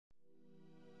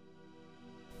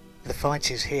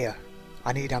fight is here.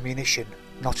 I need ammunition,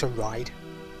 not a ride.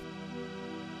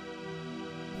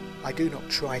 I do not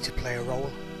try to play a role.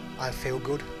 I feel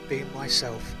good being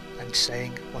myself and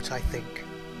saying what I think.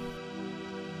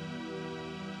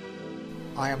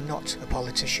 I am not a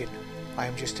politician. I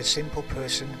am just a simple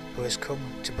person who has come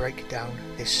to break down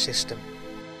this system.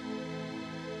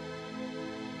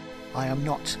 I am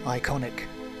not iconic.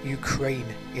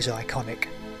 Ukraine is iconic.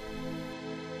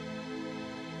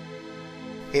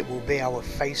 It will be our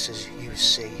faces you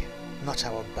see, not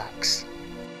our backs.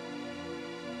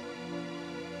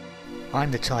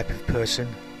 I'm the type of person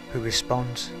who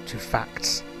responds to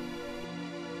facts.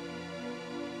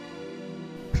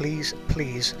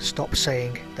 Please stop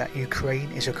saying that Ukraine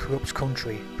is a corrupt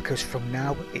country, because from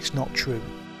now it's not true.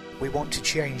 We want to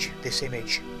change this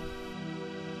image.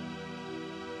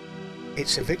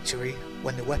 It's a victory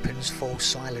when the weapons fall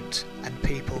silent and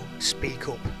people speak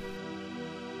up.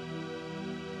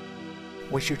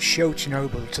 We should show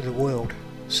Chernobyl to the world,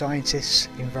 scientists,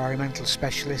 environmental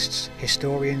specialists,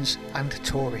 historians and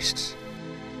tourists.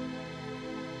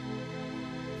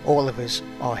 All of us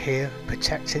are here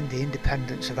protecting the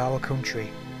independence of our country,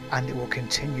 and it will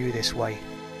continue this way.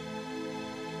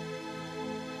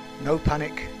 No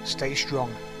panic, stay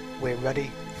strong, we're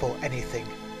ready for anything.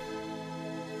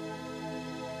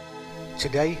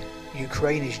 Today,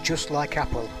 Ukraine is just like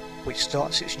Apple, which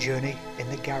starts its journey in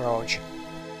the garage.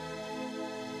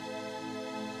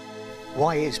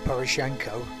 Why is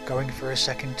Poroshenko going for a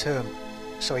second term?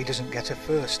 So he doesn't get a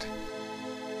first.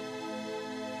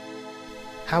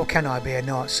 How can I be a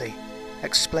Nazi?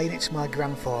 Explain it to my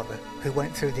grandfather, who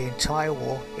went through the entire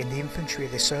war in the infantry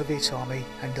of the Soviet army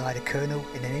and died a colonel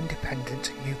in an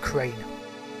independent Ukraine.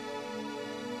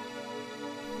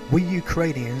 We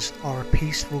Ukrainians are a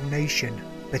peaceful nation,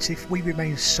 but if we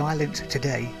remain silent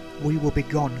today, we will be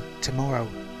gone tomorrow.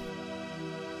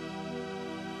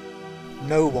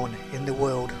 No one in the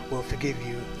world will forgive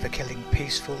you for killing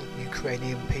peaceful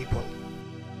Ukrainian people.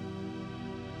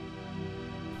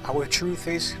 Our truth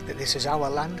is that this is our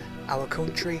land, our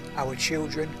country, our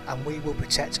children, and we will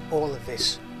protect all of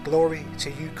this. Glory to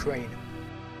Ukraine.